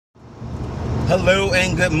Hello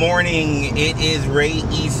and good morning. It is Ray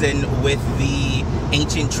Eason with the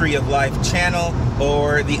Ancient Tree of Life channel,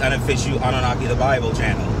 or the unofficial Anunnaki the Bible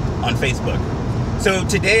channel on Facebook. So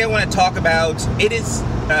today I want to talk about,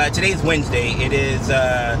 today is Wednesday. It is,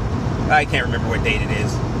 I can't remember what date it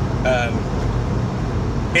is.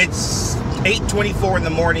 It's 8:24 in the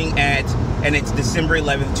morning and it's December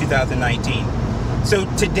 11th, 2019. So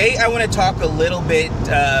today I want to talk a little bit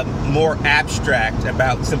more abstract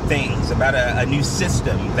about some things, about a new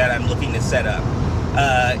system that I'm looking to set up.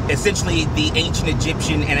 Essentially the ancient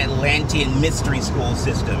Egyptian and Atlantean mystery school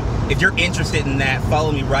system. If you're interested in that,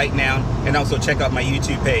 follow me right now, and also check out my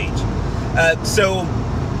YouTube page. So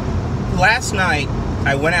last night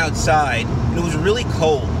I went outside and it was really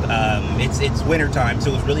cold. It's winter time,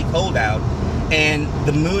 so it was really cold out. And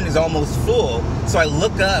the moon is almost full, so I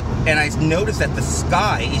look up and I notice that the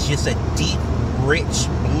sky is just a deep, rich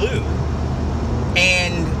blue,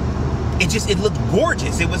 and it looked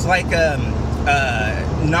gorgeous. It was like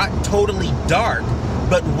not totally dark,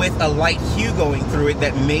 but with a light hue going through it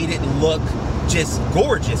that made it look just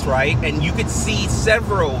gorgeous, right? And you could see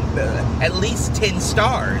several, at least 10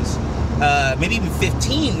 stars, maybe even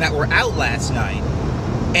 15 that were out last night.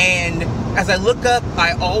 And as I look up,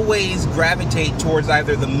 I always gravitate towards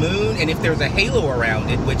either the moon, and if there's a halo around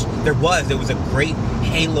it, which there was a great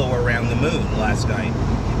halo around the moon last night.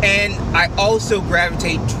 And I also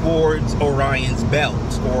gravitate towards Orion's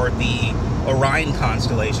belt, or the Orion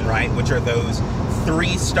constellation, right? Which are those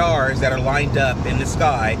 3 stars that are lined up in the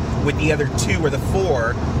sky with the other 2 or the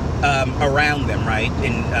 4 around them, right?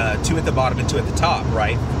 And 2 at the bottom and 2 at the top,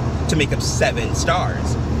 right? To make up 7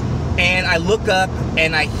 stars. And I look up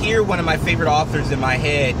and I hear one of my favorite authors in my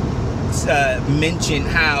head mention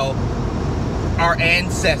how our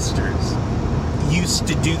ancestors used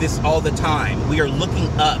to do this all the time. We are looking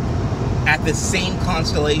up at the same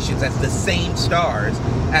constellations, as the same stars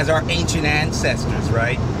as our ancient ancestors,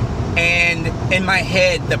 right? And in my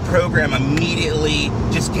head, the program immediately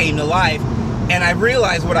just came to life, and I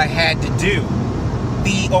realized what I had to do.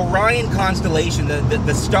 The Orion constellation,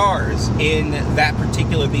 the stars in that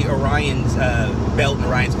particular, the Orion's belt and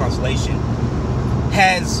Orion's constellation,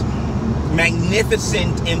 has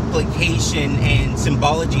magnificent implication and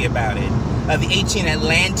symbology about it. The ancient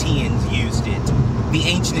Atlanteans used it, the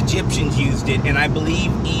ancient Egyptians used it, and I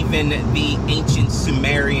believe even the ancient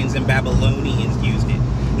Sumerians and Babylonians used it.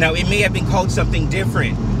 Now, it may have been called something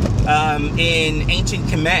different. In ancient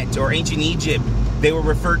Kemet, or ancient Egypt, they were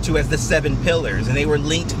referred to as the 7 pillars, and they were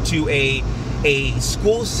linked to a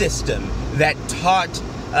school system that taught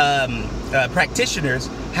practitioners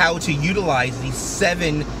how to utilize these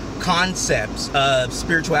 7 concepts of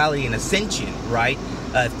spirituality and ascension, right?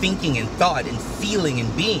 Thinking and thought and feeling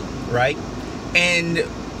and being, right? And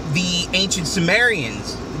the ancient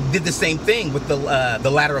Sumerians did the same thing with the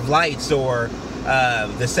ladder of lights, or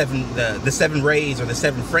the seven rays, or the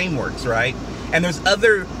 7 frameworks, right? And there's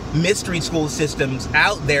other mystery school systems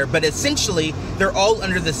out there, but essentially they're all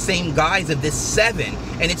under the same guise of this 7,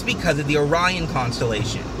 and it's because of the Orion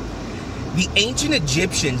constellation. The ancient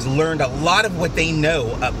Egyptians learned a lot of what they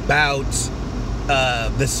know about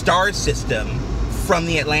the star system from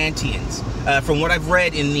the Atlanteans. From what I've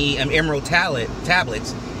read in the Emerald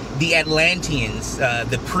tablets, the Atlanteans,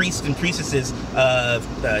 the priests and priestesses of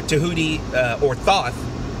Tahuti or Thoth,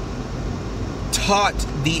 taught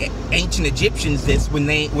the ancient Egyptians this when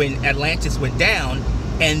Atlantis went down,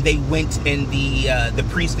 and they went, and the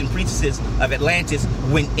priests and priestesses of Atlantis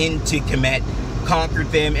went into Kemet, conquered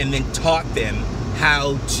them, and then taught them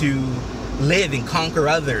how to live and conquer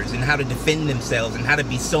others, and how to defend themselves, and how to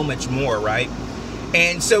be so much more, right?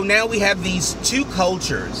 And so now we have these 2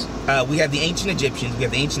 cultures. We have the ancient Egyptians, we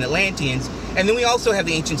have the ancient Atlanteans, and then we also have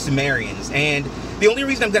the ancient Sumerians. And the only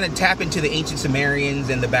reason I'm going to tap into the ancient Sumerians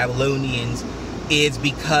and the Babylonians is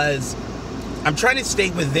because I'm trying to stay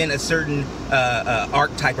within a certain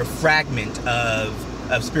archetype or fragment of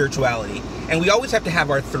spirituality. And we always have to have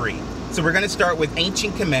our 3. So we're going to start with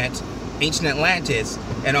ancient Kemet, ancient Atlantis,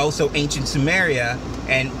 and also ancient Sumeria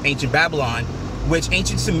and ancient Babylon, which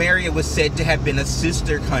ancient Sumeria was said to have been a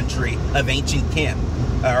sister country of ancient Kem,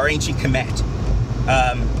 or ancient Kemet.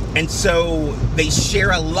 And so they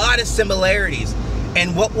share a lot of similarities.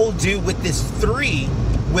 And what we'll do with this 3,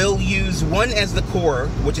 we'll use 1 as the core,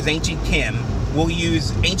 which is ancient Kem. We'll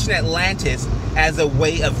use ancient Atlantis as a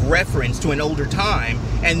way of reference to an older time,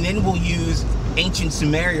 and then we'll use ancient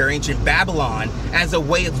Sumeria or ancient Babylon as a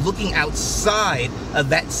way of looking outside of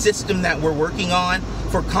that system that we're working on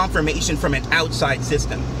for confirmation from an outside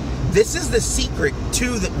system. this is the secret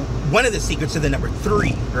to one of the secrets to the number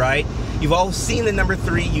 3, right? You've all seen the number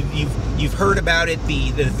 3. You've heard about it.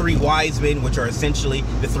 The 3 wise men, which are essentially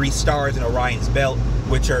the 3 stars in Orion's belt,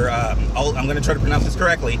 which are I'm going to try to pronounce this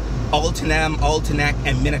correctly: Altanam, Altanak,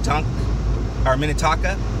 and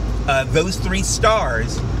Minataka. Those 3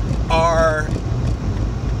 stars are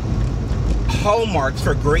hallmarks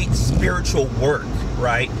for great spiritual work,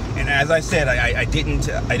 right? And as I said, I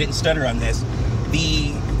didn't stutter on this.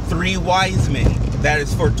 The 3 wise men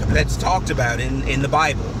that's talked about in the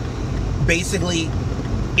Bible, basically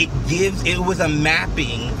it was a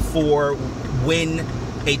mapping for when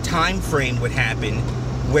a time frame would happen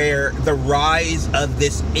where the rise of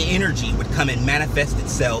this energy would come and manifest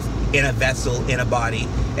itself in a vessel, in a body.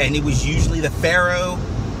 And it was usually the pharaoh,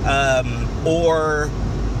 or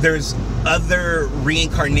there's other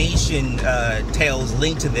reincarnation tales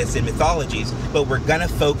linked to this in mythologies, but we're gonna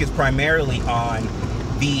focus primarily on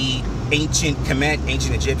the ancient Kemet,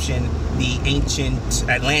 ancient Egyptian, the ancient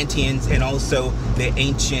Atlanteans, and also the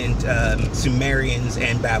ancient Sumerians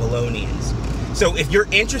and Babylonians. So if you're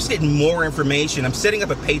interested in more information, I'm setting up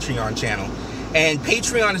a Patreon channel, and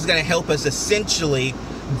Patreon is going to help us essentially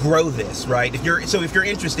grow this, right? If you're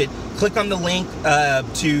interested, click on the link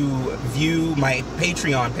to view my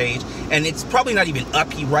Patreon page, and it's probably not even up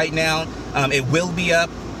right now. It will be up,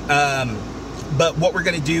 but what we're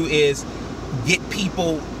going to do is get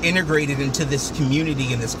people integrated into this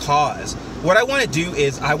community and this cause. What I want to do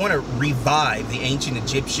is I want to revive the ancient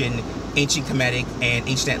Egyptian, ancient Kemetic, and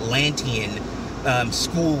ancient Atlantean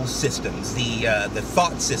school systems, the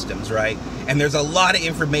thought systems, right? And there's a lot of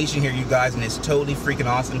information here, you guys, and it's totally freaking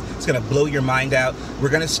awesome. It's gonna blow your mind out. We're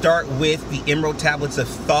gonna start with the Emerald Tablets of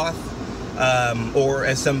Thoth, or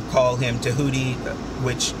as some call him, Tahuti,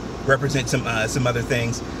 which represents some other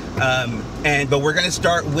things. But we're gonna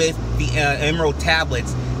start with the Emerald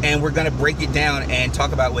Tablets, and we're gonna break it down and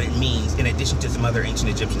talk about what it means, in addition to some other ancient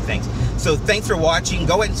Egyptian things. So thanks for watching.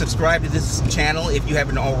 Go ahead and subscribe to this channel if you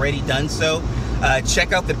haven't already done so.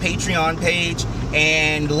 Check out the Patreon page,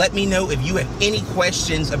 and let me know if you have any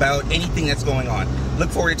questions about anything that's going on. Look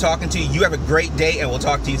forward to talking to you. You have a great day, and we'll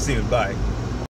talk to you soon. Bye.